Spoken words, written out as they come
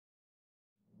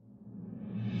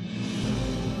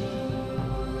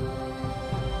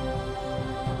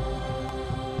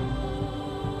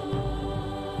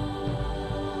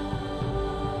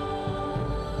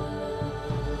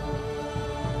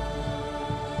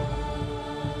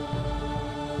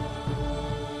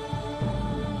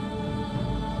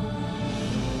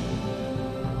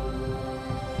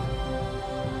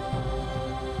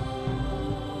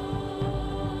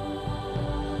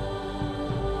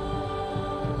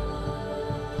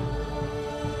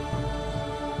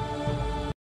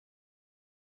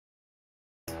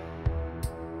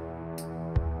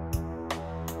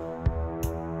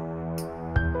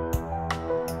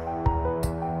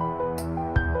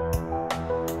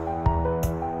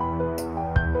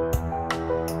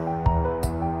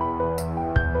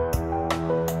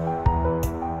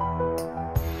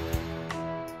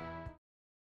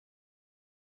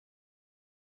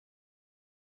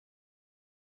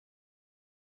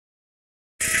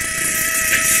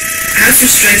How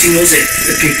frustrating was it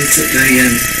that people took to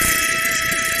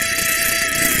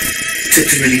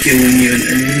ridiculing you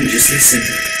and wouldn't just listen?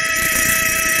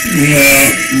 Well,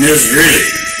 it was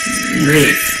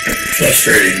really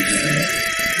frustrating.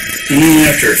 And then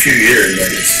after a few years,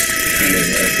 I just kind of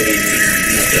put on there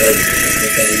and not the other,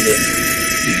 because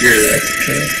you hear that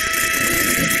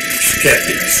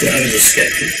skeptics. I was a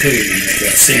skeptic too, because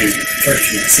I seen it first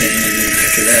when I seen it, and then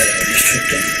after that I just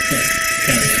hooked on,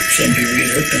 kind of like some people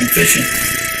get hooked on fishing.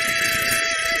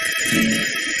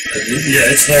 Yeah,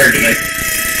 it's hard to make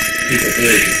people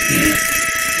believe,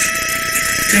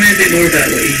 Tell me a bit more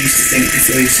about what you used to think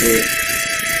before you saw it.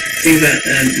 Think about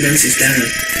Nancy's dad.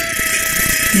 Well,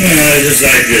 it's just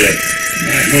like I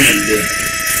hunted with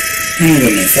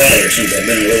my father since I've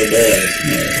been a little boy.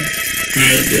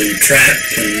 Hunted and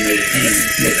trapped, and we hunted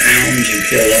with hounds and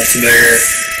killed lots of bear.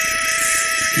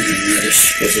 And I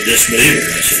just was a disbeliever.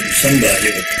 I said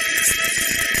somebody would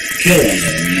kill one of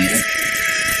them,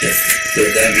 If there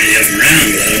were that many of them around,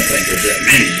 but I don't think there's that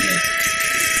many.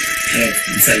 I don't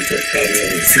think there's probably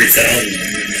over 3,000 of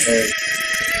them in the whole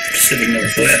Pacific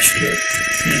Northwest.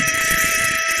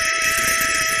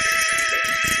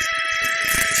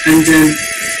 And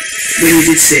when you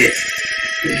did see it,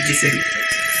 what did you think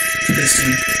first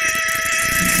time?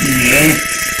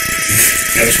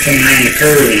 I was coming around the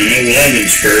curve in an old logging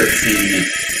skirt, and it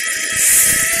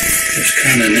was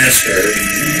kind of an S-curve, and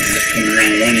I was coming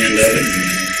around one end of it, and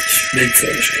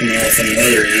Bigfoot was coming off on the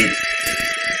other end.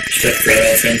 Stepped right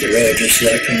off into the road, just as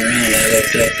I come around, I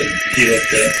looked up, and he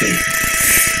looked up, or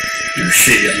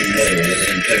she, I don't know what it was, I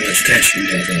didn't pay much attention,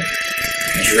 because I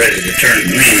was ready to turn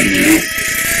and run,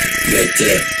 But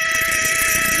the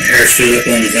hair stood up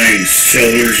on the thing's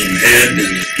shoulders and head,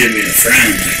 and it gave me a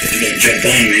frown like it was going to jump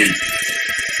on me, and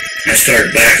I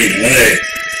started backing away,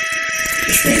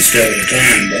 just one step at a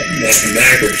time, walking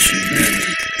backwards,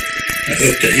 and I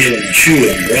hooked the heel of my shoe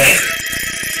on a rock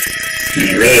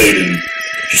in the road, and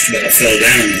just about fell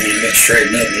down, and when I got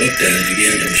straightened up and looked at it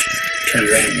again, it was turned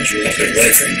around and was walking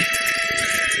away from me.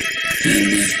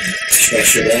 And just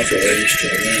watched it walk away, just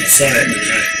went out of sight, and then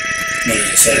I went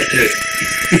outside too.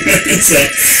 So,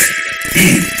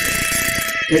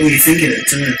 what were you thinking at the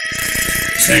time?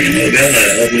 Thinking, oh God,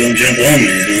 I hope he don't jump on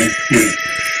me,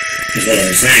 That's what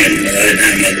I was thinking, but I didn't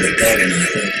have another talking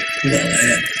knife. That's all I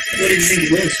had. What did you think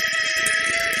it was?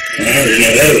 Well, I didn't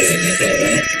know what it was. I thought,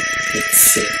 well,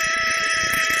 it's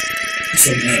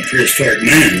some kind of prehistoric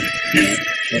man,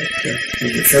 So that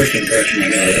was the first impression I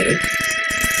got of it.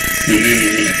 And then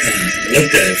when I kind of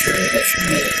looked at it for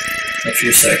a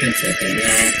few seconds, I thought, no,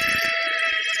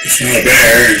 it's not a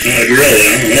bear, it's not a gorilla, I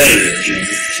don't know what it is,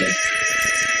 So.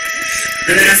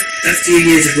 And then after your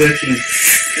years of working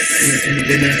in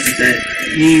the mountains there,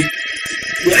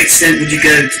 what extent would you go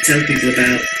to tell people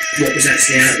about what was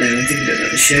actually out there? I'm thinking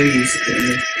about the show you used to put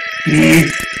on.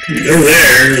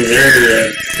 They're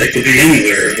there, they could be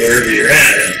anywhere, wherever you're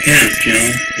at camp,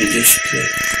 You just,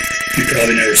 you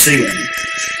probably never see one.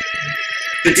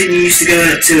 But didn't you used to go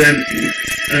out to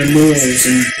malls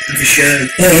and have a show?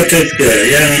 Oh, it took,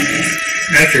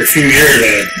 after a few years,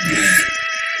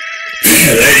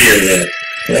 a lady at the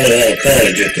Walla Walla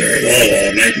College up there at Walla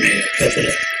Walla made me a couple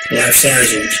of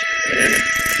life-size ones. And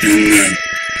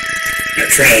I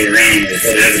traveled around with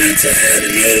what evidence I had in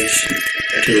those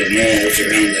to the malls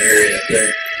around the area up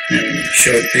there and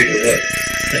showed people what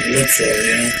they look for,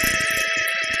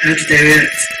 How did they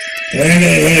react? Well, I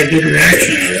got a lot of good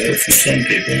reaction out of it from some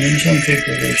people, and some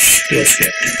people were still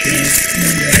skeptic, There are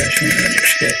some other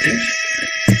skeptics.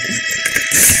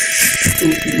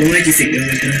 Why do you think you're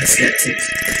going to have skeptics?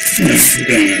 You're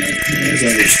going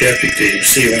to be skeptic till you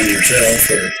see one yourself,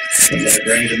 or somebody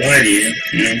brings a bite in,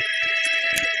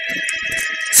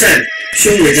 So,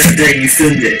 surely that day you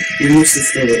filmed it, you must have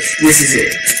thought, this is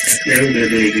it. They're all going to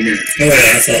believe me now. Oh,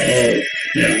 yeah, I thought, I'm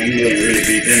going to really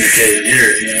be vindicated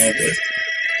here, but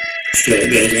still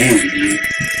it goes on,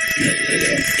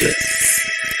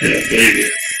 They don't believe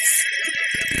you.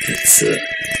 It's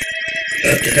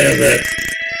got to have that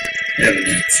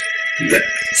evidence. But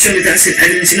surely that's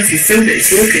evidence enough. You filmed it,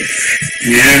 it's working.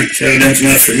 Yeah, it's evidence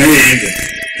enough for me, but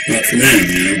not for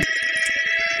them,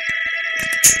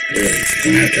 It's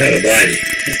going to have a body.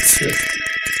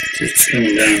 It's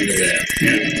coming down to that,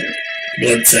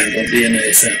 blood sample,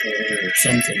 DNA sample, or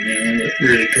something, that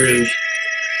really proves.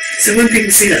 So when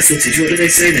people see that footage, what do they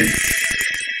say then?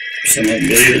 Some of them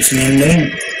believe it, some of them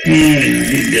don't.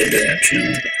 You get that,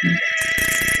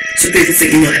 Some people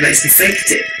think you might have actually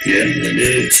faked it. Yeah, they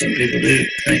do. Some people do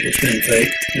think it's been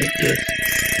faked, but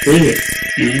prove it.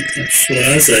 That's what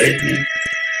I say.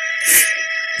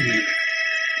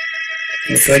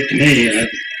 Well, fake to me,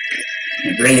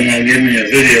 my brother-in-law gave me a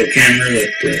video camera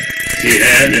that he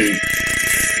had, and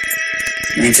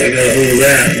once I got a hold of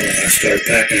that, I started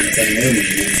packing that thing with me,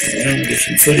 and I thought, well, I'll get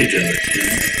some footage of it,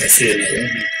 if I see another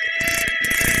one.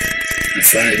 I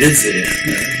finally did see it,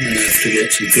 enough to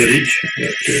get some footage,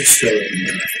 but still wasn't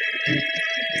enough.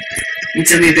 Can you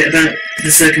tell me a bit about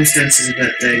the circumstances of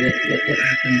that day? What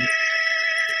happened?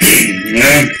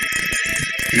 Well,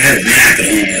 I had a map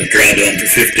at home that I drawed on for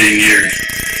 15 years.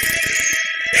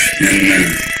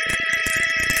 And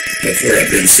before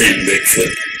I've been seeing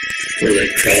Bigfoot, where they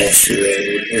cross the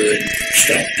road, where they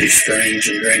stop at these springs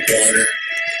and drink water,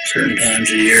 certain times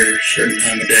of year, certain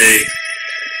time of day.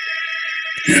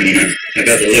 And I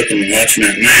got to looking and watching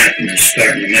that map, and it's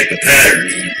starting to make a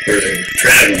pattern on where they were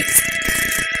traveling.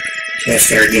 So I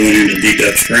started going into Deep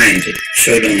Springs. It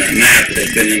showed on that map that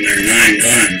they'd been in there 9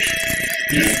 times,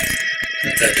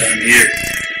 at that time of year.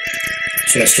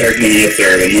 So I started going up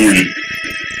there every morning,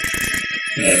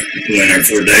 going there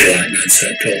before daylight, and I'd sit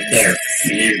till dark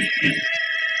in the evening.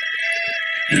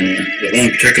 And the one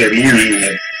particular morning,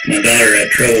 my daughter had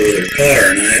trouble with her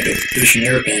car, and I had to do some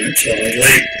work on it, so I was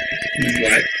late. It was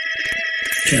like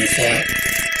 10 o'clock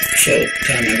or so by the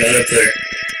time I got up there.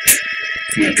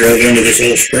 And I drove into this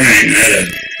old spring. I had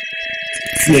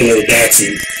a little old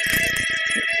Datsun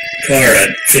car.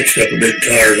 I'd fixed up a big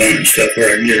tires on it and stuff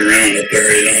where I can get around up there,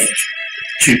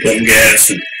 cheap on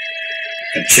gas, and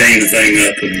I'd chain the thing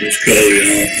up and just go,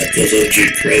 up those old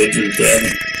cheap roads and stuff.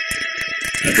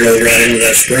 I drove right into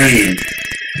that spring, and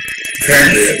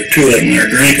apparently there were 2 of them there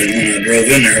drinking when I drove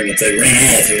in there, but they run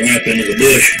off. They went up into the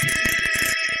bush.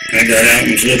 I got out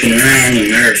and was looking around,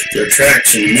 and there's their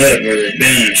tracks in the mud where they'd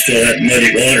been, and still had muddy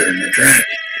water in their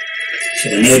tracks. So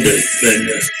I know they'd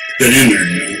been in there,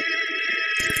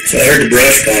 So I heard the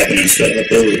brush popping and stuff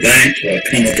up over the bank, so I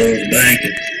come up over the bank,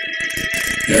 and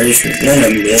there was one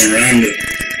of them going around the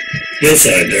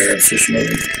hillside there, fishing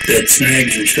over dead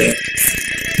snags and stuff.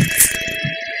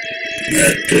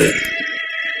 That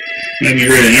made me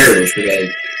really nervous,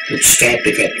 because it stopped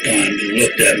a couple times and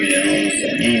looked at me, and I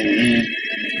thought, no.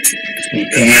 It's going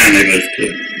to come at me, but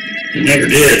it never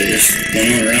did. It just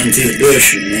went on around through the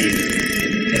bush and went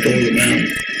up over the mountain.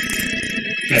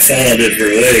 I followed it for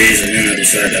a ways, and then I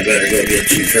decided I better go get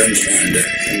some friends of mine to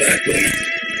come back with me.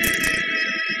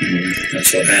 And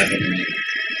that's what happened. We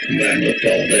came back and looked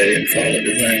all day and followed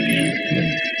the thing,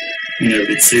 We never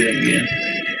did see them again.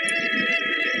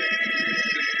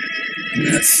 And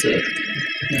that's the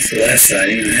last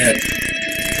sighting I had.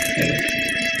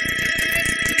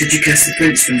 Did you cast the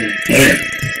prints from there? Oh,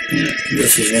 yeah.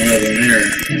 This is one of them here.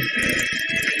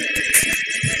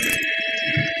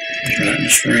 It's right in the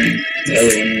spring. The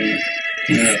other one,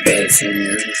 I've got it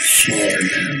somewhere. It's smaller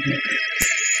now.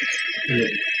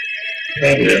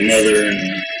 Probably a mother and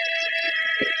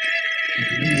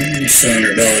a son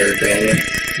or daughter, probably.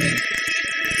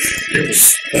 It was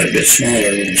quite a bit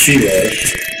smaller than she was.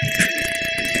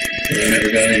 But I never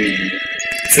got any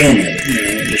film of it,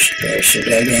 I was so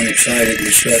doggone excited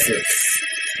and stuff.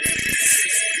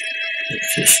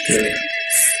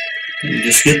 You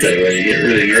just get that way. You get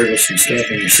really nervous and stuff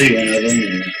when you see one of them.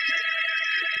 And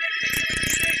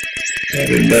I'd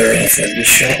been better off I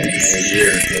just shot one of those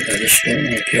years, but I just don't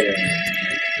want to kill one of them.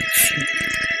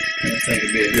 I don't think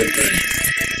it'd be a good thing.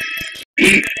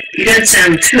 You don't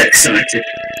sound too excited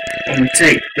on the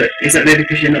tape, but is that maybe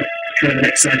because you're not kind of an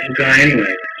excitable guy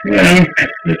anyway? Well,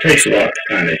 it takes a lot to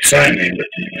kind of excite me, but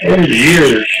over the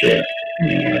years,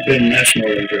 I've been messing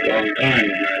with them for a long time,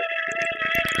 and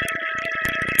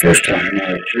first time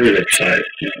I was really excited,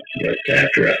 but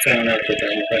after I found out that I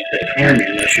don't think they'd harm me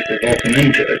unless you provoke them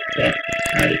into it,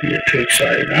 I didn't get too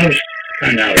excited. I was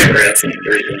kind of out of breath and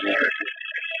breathing hard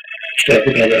and stuff,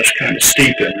 because I was kind of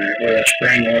steep in there where that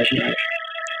spring was, and I was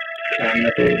climbing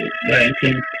up over the bank,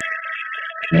 and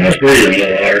I was breathing a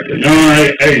little hard, but no,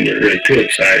 I didn't get really too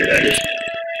excited. I just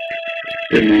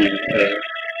didn't want to,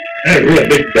 I had a real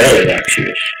big belly, like she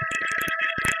was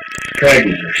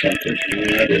pregnant or something,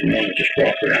 and I didn't want to just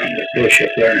walk around the bush up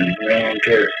there and run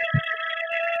onto her,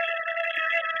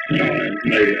 and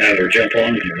maybe have her jump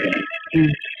on me.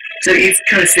 So you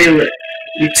kind of feel that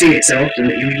you've seen it so often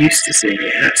that you're used to seeing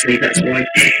it, and actually that's why...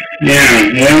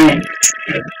 Yeah, well...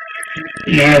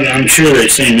 I'm sure they've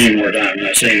seen me more times than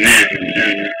I've seen them,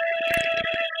 and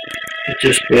it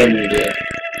just wasn't,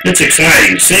 it's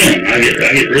exciting to see them. I get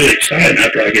really excited, and I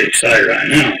probably get excited right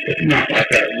now, but not like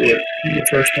I would the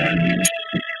first time.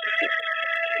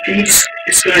 Can you just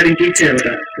describe in detail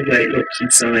about the way it looks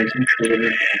and size and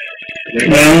colour?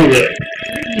 Well,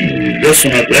 this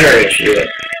one up there is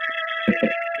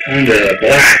kind of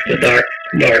black, the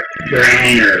dark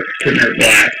brown or pretty near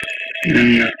black,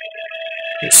 and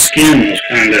his skin was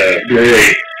kind of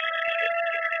gray,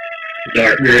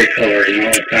 dark gray color, you know.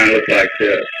 It kind of looked like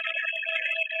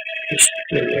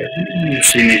you've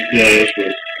seen these gloves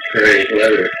with gray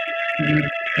leather,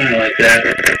 kind of like that.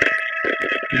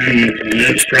 And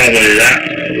it was probably that.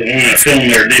 The one I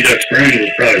filmed there at Deduct Springs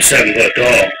was probably 7 foot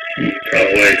tall.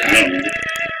 Probably weighed, I don't know,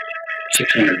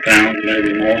 600 pounds,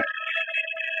 maybe more.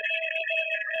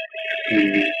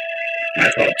 And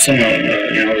I thought some of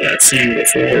them, you know, that I'd seen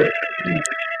before,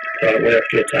 probably weighed up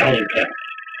to 1,000 pounds.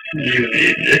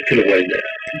 It could have weighed that.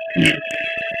 Yeah.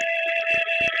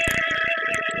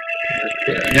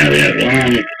 But, yeah, they had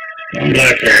long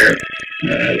black hair,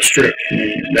 stripped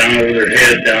down over their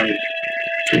head, down to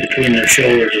between their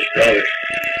shoulders is probably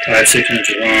 5-6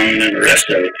 inches long, and then the rest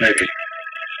of it maybe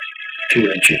 2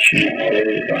 inches, you know, all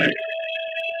over the body.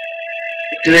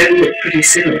 Do they all look pretty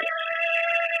similar?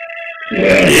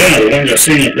 Well, yeah, the ones I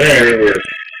seen up there were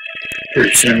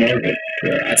pretty similar, but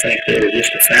I think they were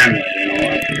just a family, you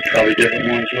know. Probably different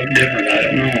ones look different, I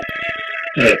don't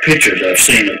know. Pictures I've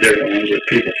seen of different ones that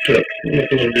people took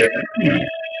look a little different, you know.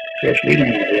 Of course, we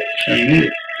don't all look the same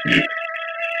either. Yeah.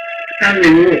 How do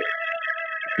they walk?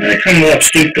 They come up,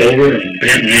 stooped over, and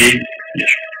bent knee,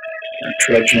 just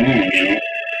trudged along, you know.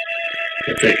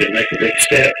 If they could make a big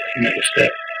step, make a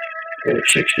step over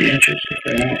 60 inches if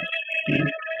they want. You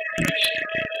know.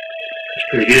 It's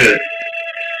pretty good.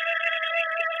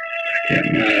 There's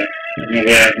no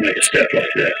way I can make a step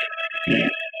like that, you know.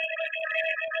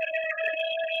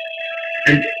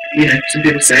 And, you know, some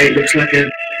people say it looks like a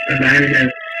man in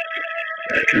a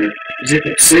kind of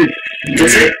zip-up suit.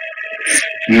 Does it?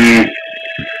 No.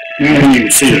 No, you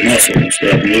can see the muscle and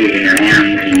stuff moving their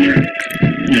arms and their,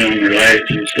 you know, their legs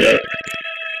and stuff.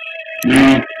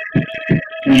 No.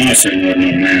 Well, I seen wasn't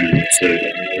no man in a suit.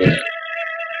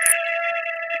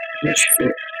 What's your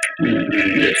foot?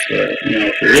 And if, you know,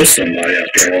 if there is somebody out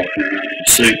there walking around in a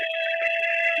suit,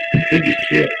 you could get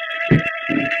killed.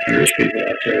 There is people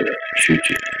out there that shoot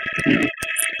you, know.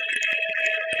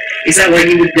 Is that why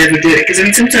you would never do it? Because, I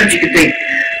mean, sometimes you could think,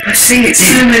 I've seen it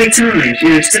so many times, you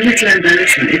know, just a little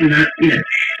embellishment, isn't that, you know,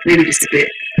 maybe just a bit.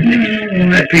 I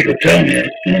had people tell me,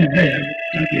 you know, hey,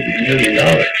 I'll give you $1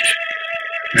 million.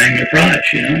 Name your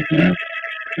price, you know. Well,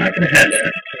 I could have had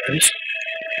that, but I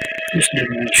just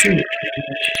didn't want to shoot it.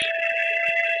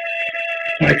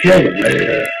 I killed them.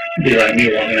 They'd be like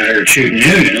me walking out here shooting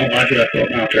you know. Why should I go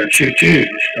out there and shoot you?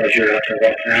 Just because you're out there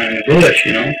walking around in the bush,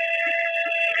 you know.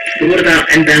 But what about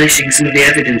embellishing some of the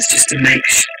evidence just to make,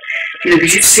 you know,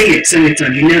 because you've seen it so many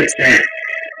times, you know it's there,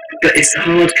 but it's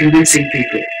hard convincing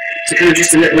people. So kind of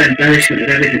just a little embellishment of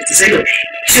evidence to say, look,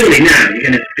 surely now you're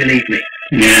going to believe me.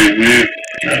 Yeah,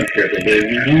 I don't care if they do,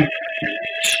 you know.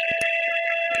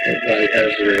 Everybody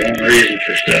has their own reason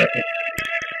for stuff.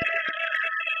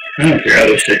 I don't care. I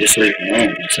wish they'd just leave them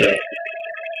alone, so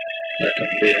let them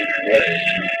be on their way,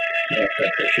 you know. I don't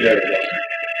think they should ever bother.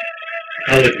 I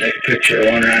wouldn't take a picture of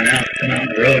one right now, come out on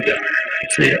the road down there, I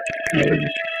could see it. I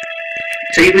wouldn't.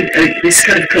 So you would, this is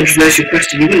kind of a controversial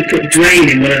question, you wouldn't put Dwayne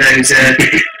in one of those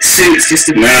suits just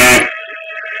to...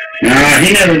 No,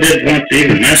 he never did want to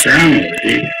even mess around with it.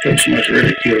 He took so much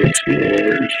ridicule at school over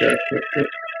it and stuff, but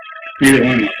neither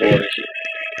one of my boys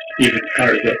even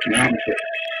tried to go up to mountains with it.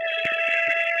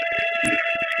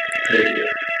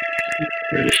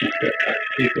 They're just not that type of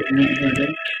people. You know,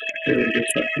 they wouldn't do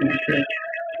something like that.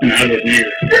 And I wouldn't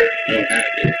either. I don't have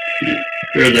to. You know,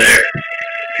 they're there.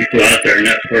 People out there, and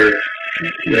that's where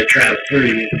they travel through.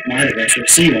 You might eventually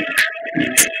see one. You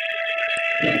know?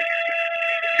 So.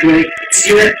 Great.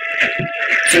 Stuart?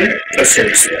 Sorry? Let's see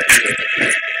this.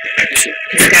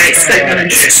 Okay, stay on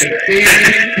interest.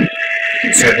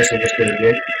 So this will just be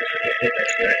good.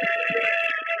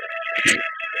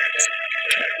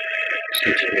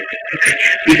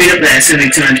 You've been up there so many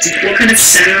times. What kind of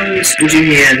sounds would you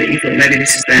hear that you thought maybe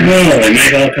this is them? Well, they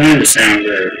make all kinds of sounds.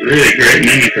 They're really great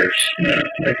mimickers.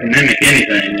 They can mimic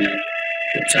anything. They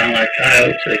can sound like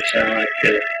coyotes. They can sound like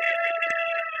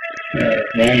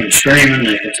moaning, screaming.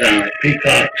 They can sound like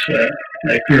peacocks.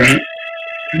 They grunt.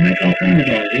 They make all kinds of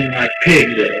noise. Even like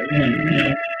pigs, you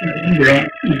know,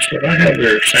 grunt and stuff. I have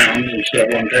their sounds and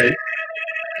stuff on tape.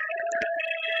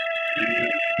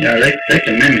 Yeah, they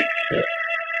can mimic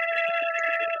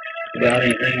about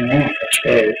anything they want, I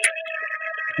suppose.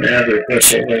 They have their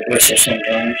whistle. They whistle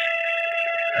sometimes.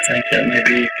 I think that may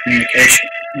be communication.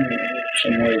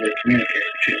 Some way they communicate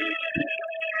to you.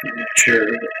 I'm not sure,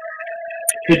 but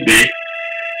could be.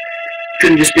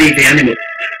 Couldn't just be the animal.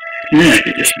 Yeah, it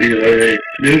could just be the way they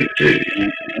do it too, you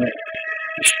know.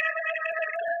 Just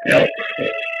elk,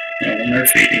 you know, when they're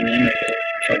feeding, they make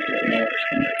some sort of noise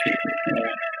when they're feeding. You know.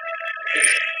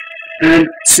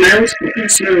 Smells? What kind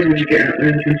of smells would you get out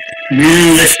there?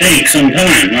 They stink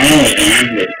sometimes, not all the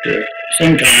time, but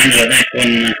sometimes I think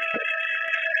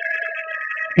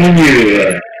when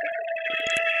you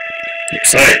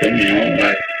excite them,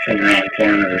 like come around a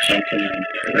corner or something and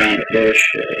around a bush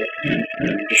and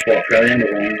just walk right into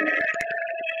one,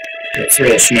 they'll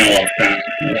throw a smell off kind of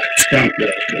like a skunk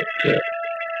does, but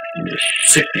just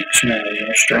sickening smell,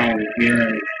 strong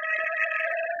urine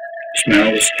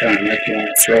smell, just kind of make you want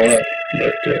to throw up.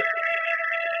 But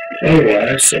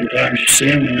otherwise, sometimes you see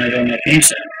them and they don't make any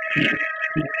sound.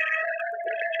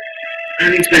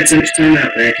 Having spent so much time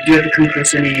out there, did you ever come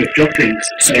across any droppings?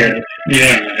 Yeah,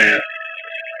 I have.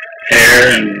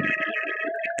 Hair and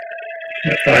a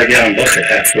 5-gallon bucket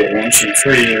half full once in the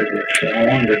freezer, but I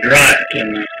wanted to dry it in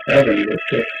the oven, but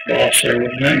the boss there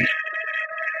wouldn't let me.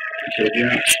 He said, "You're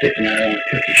not sticking that on a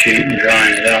cookie sheet and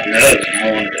drying it out in the oven.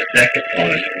 I wanted to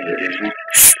decoupage it,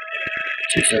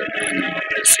 She said, no,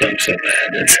 it stunk so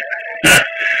bad that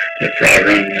they'd probably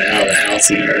run me out of the house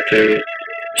in there too.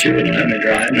 She wouldn't let me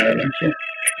dry it in the oven. So.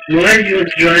 Why did you want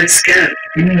to dry the scat?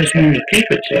 I just wanted to keep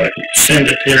it so I could send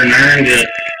it here and there and get it.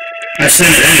 I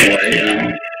sent it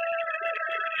anyway,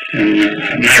 And as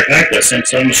a matter of fact, I sent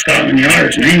some to Scotland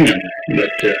Yard's in England, but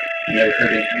I never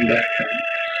heard anything back from it.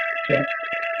 So.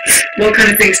 What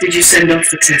kind of things did you send off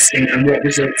for testing, and what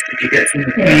results did you get from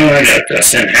them? Well, I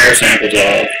sent hair samples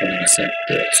off, and I sent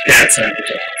scat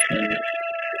samples off, and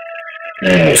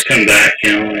they always come back,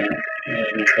 because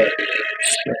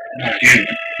it's not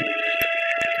human.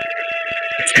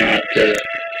 It's not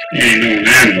any known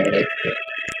animal that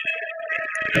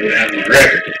we have on the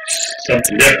record. It's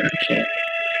something different, so,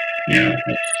 that's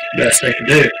the best they could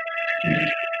do.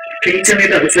 Can you tell me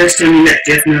about the first time you met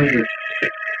Jeff Melvin?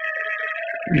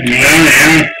 Well,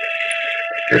 yeah.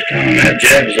 First time I met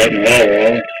Jeff was up in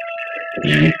Walla.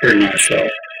 Yeah, he's a pretty nice fellow.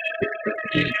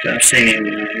 I've seen him,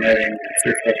 met him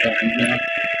 3 or 4 times now.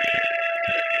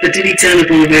 But did he turn up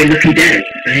on a very lucky day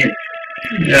for him?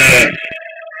 I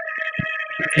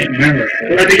can't remember.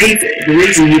 Well, I believe the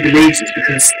reason he believes is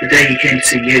because the day he came to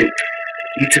see you,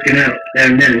 you took him out there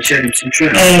and then and showed him some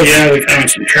tracks. Oh, yeah, we found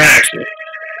some tracks, but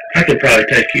I could probably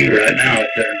take you right now up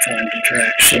there and find the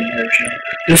tracks somewhere.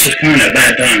 This is kind of a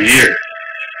bad time of year.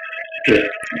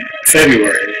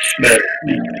 February is better.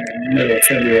 Middle of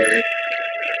February.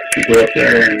 You go up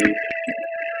there and,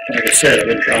 like I said, I've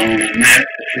been drawing on a map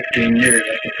for 15 years.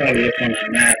 I could probably look on that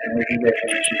map and we can go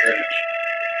find some tracks.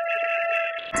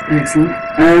 Excellent.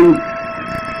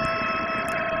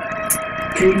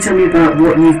 Can you tell me about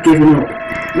what you've given up?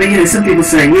 I mean, some people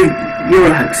say you're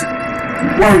a hoaxer,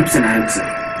 100% a hoaxer,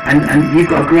 and you've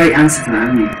got a great answer for that,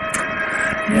 haven't you?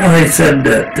 Yeah, they said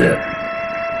that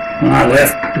when I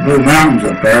left the Blue Mountains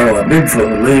up there, well, Bigfoot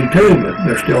would leave too, but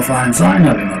they're still finding sign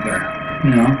of him up there,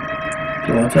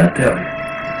 So what's that tell you?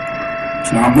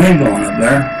 It's not me going up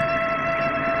there.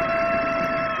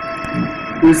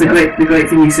 It was the great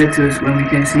thing you said to us when we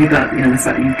came to see you about, the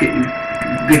fact that you've given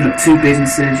up 2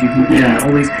 businesses, you've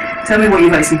all these. Tell me what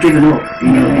you've actually given up. I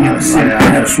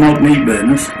had a smoked meat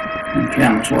business in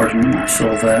Camas, Washington. I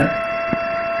sold that.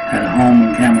 Had a home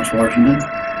in Camas, Washington.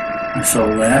 I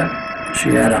sold that. She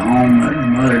had a home that her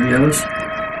mother gave us.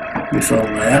 We sold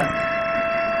that.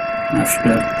 I've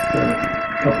spent a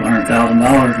couple $100,000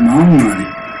 of my own money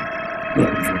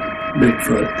looking for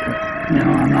Bigfoot.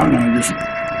 I'm not going to just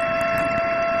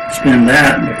spend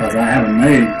that because I haven't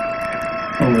made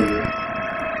over the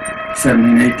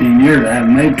 17, 18 years, I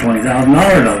haven't made $20,000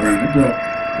 over it. So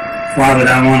why would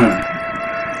I want to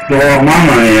blow all my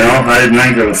money, I didn't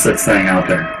think there was such thing out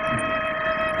there.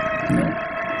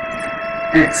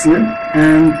 Excellent.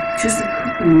 Just a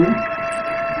couple more.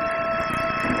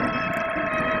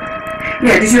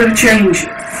 Yeah, did you ever change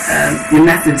your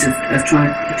methods of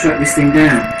trying to track this thing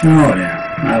down? Oh, yeah.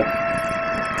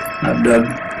 I've dug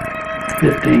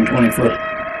 15, 20-foot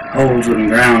holes in the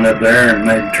ground up there and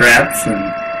made traps, and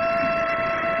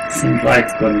it seems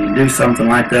like when you do something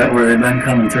like that where they've been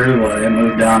coming through, well, they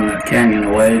move down the canyon a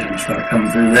ways and start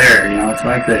coming through there, it's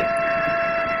like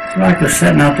they're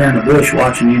sitting out there in the bush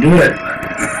watching you do it.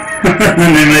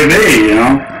 And they may be,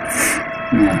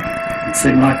 It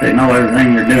seems like they know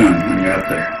everything you're doing when you're up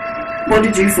there. What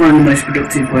did you find the most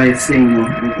productive way of seeing or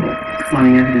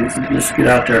finding evidence? Just get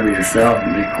out there by yourself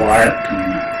and be quiet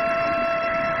and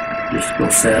just go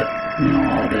sit,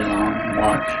 all day long and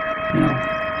watch,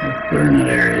 If they're in that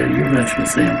area, you eventually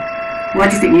see them. Why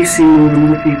do you think you see more than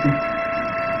other people?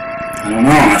 I don't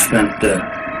know. I spent,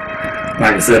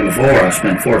 like I said before, I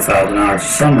spent 4,000 hours a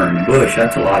summer in the bush.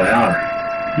 That's a lot of hours.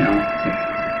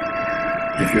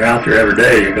 If you're out there every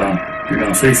day, you're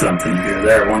gonna see something. If you're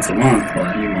there once a month,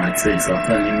 well, you might see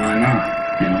something, you might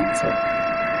not. you know, so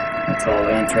that's all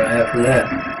the answer I have for that.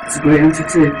 It's a great answer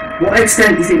too. What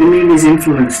extent do you think the media's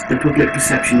influenced the public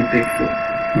perception of Bigfoot?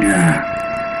 Nah,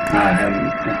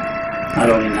 I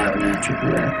don't even have an answer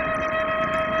for that.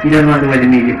 You don't like the way the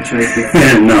media portrays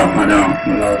Bigfoot? No, I don't.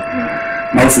 Well,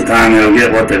 most of the time they'll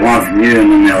get what they want from you,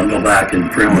 and then they'll go back and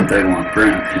print what they want to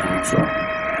print, you know, so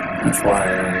that's why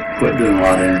I quit doing a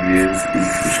lot of interviews and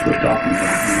just quit talking about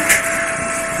them.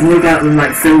 And what about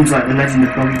like films like The Legend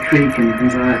of Boggy Creek and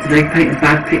things like that? Do they paint a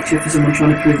bad picture for someone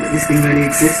trying to prove that this thing really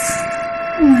exists?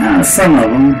 Some of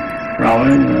them,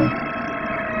 probably.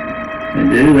 They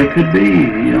do. They could be,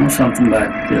 you know, something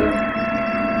back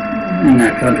in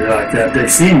that country like that. They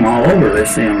see them all over. They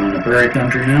see them in the prairie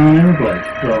country now and every place.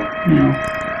 So, you know,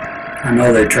 I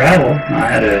know they travel.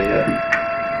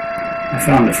 I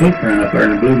found a footprint up there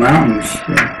in the Blue Mountains.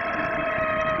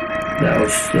 That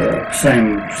was the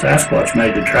same Sasquatch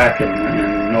made the track in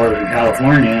Northern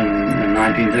California in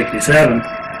 1967.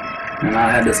 And I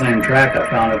had the same track I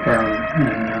found up there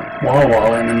in Walla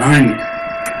Walla in the 90s.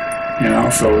 You know,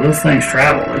 so those things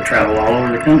travel. They travel all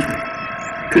over the country.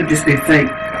 Could just be fake.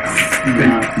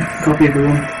 Copy of the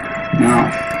one. No.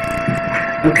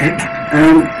 Okay.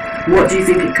 What do you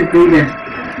think it could be then?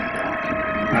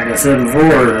 Like I said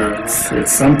before,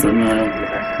 it's something.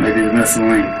 Maybe the missing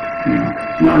link. You know.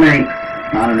 Not an ape.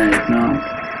 Not an ape. No.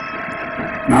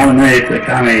 Not an ape. They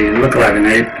kind of look like an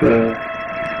ape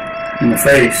in the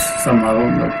face. Some of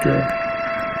them, but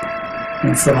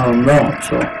and some of them don't.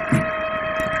 So,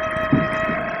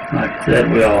 like I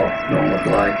said, we all don't look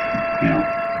alike. You know.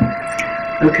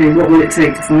 Okay, what will it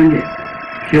take to find it?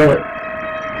 Kill it.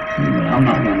 I'm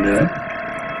not going to do it.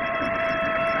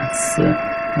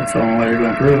 That's the only way you're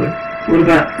going to prove it. What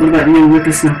about new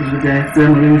whippersnappers with their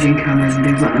thermal imaging cameras and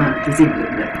things like that? Do you think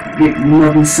that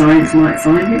modern science might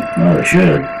find it? Well, they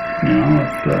should. You know,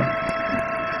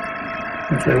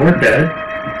 if they worked at it,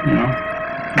 you know,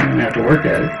 they don't have to work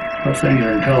at it. Those things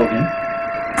are intelligent.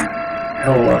 A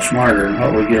hell of a lot smarter than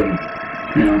what we give them.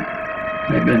 You know,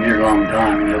 they've been here a long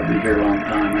time, and they'll be here a long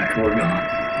time after we're gone.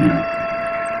 You know.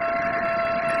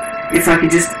 If I could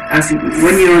just ask you,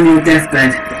 when you're on your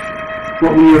deathbed,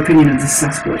 what will your opinion of the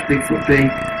Sasquatch Bigfoot be?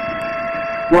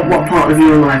 What part of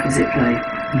your life does it play?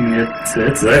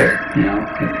 It's there, you know.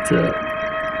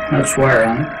 I swear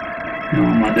on it, you know,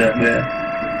 on my deathbed.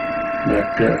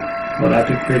 But what I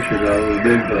took pictures of was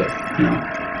Bigfoot, you know.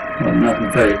 Wasn't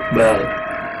nothing fake about it.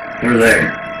 They're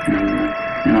there, and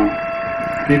you know,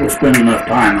 people spend enough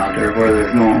time out there where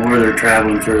they're going, where they're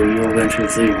traveling through. You'll eventually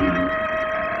see one.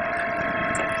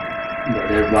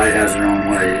 But everybody has their own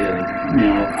way of, you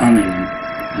know, hunting,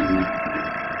 and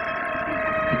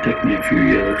it took me a few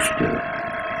years to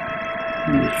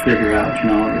just figure out, you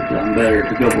know, that I'm better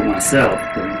to go by myself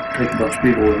than take a bunch of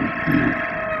people with me, you know.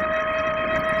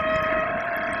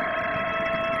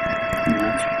 And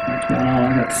that's about all I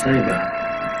got to say about it.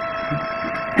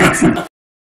 Excellent.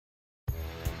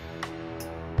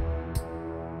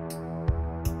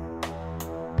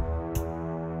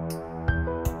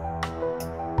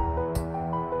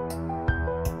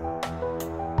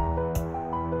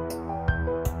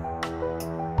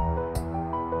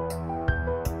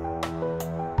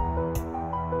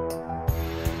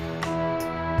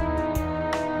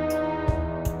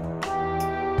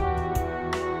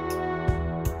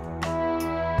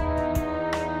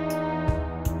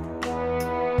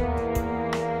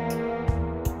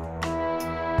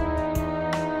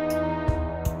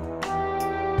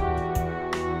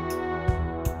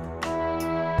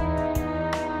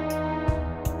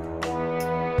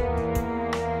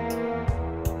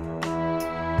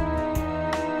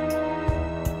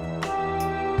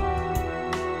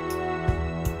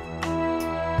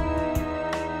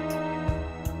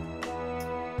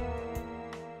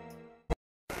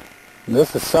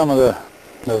 This is some of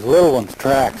those little ones'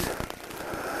 tracks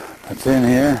that's in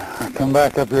here. I come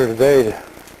back up here today to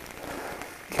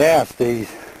cast these.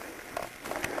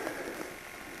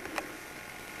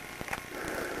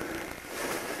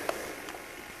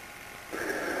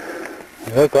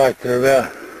 They look like they're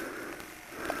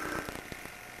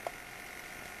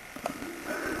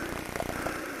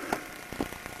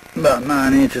about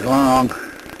 9 inches long.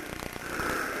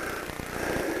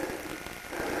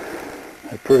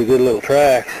 They're pretty good little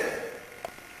tracks.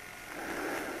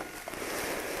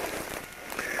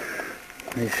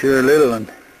 These sure little one.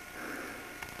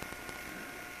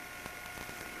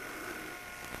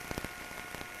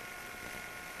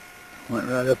 Went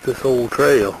right up this old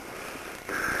trail.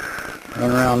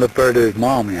 Run around up there to his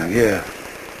mommy, I guess.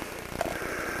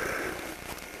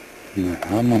 Yeah,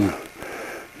 I'm gonna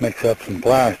mix up some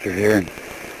plaster here and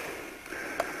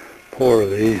pour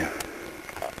these.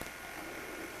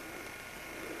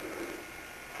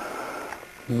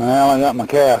 Well, I got my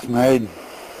cast made.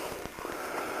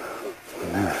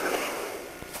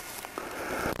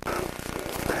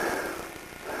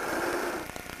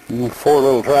 You need 4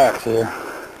 little tracks here.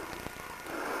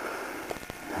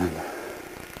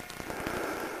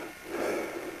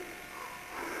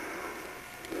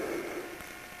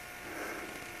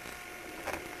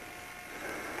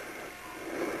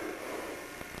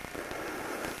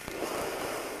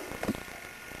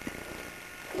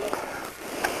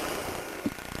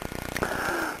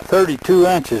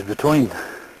 $32 between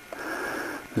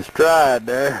the stride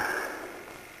there.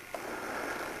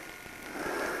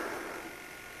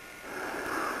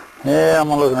 Yeah, I'm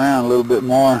gonna look around a little bit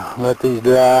more, let these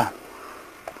dry.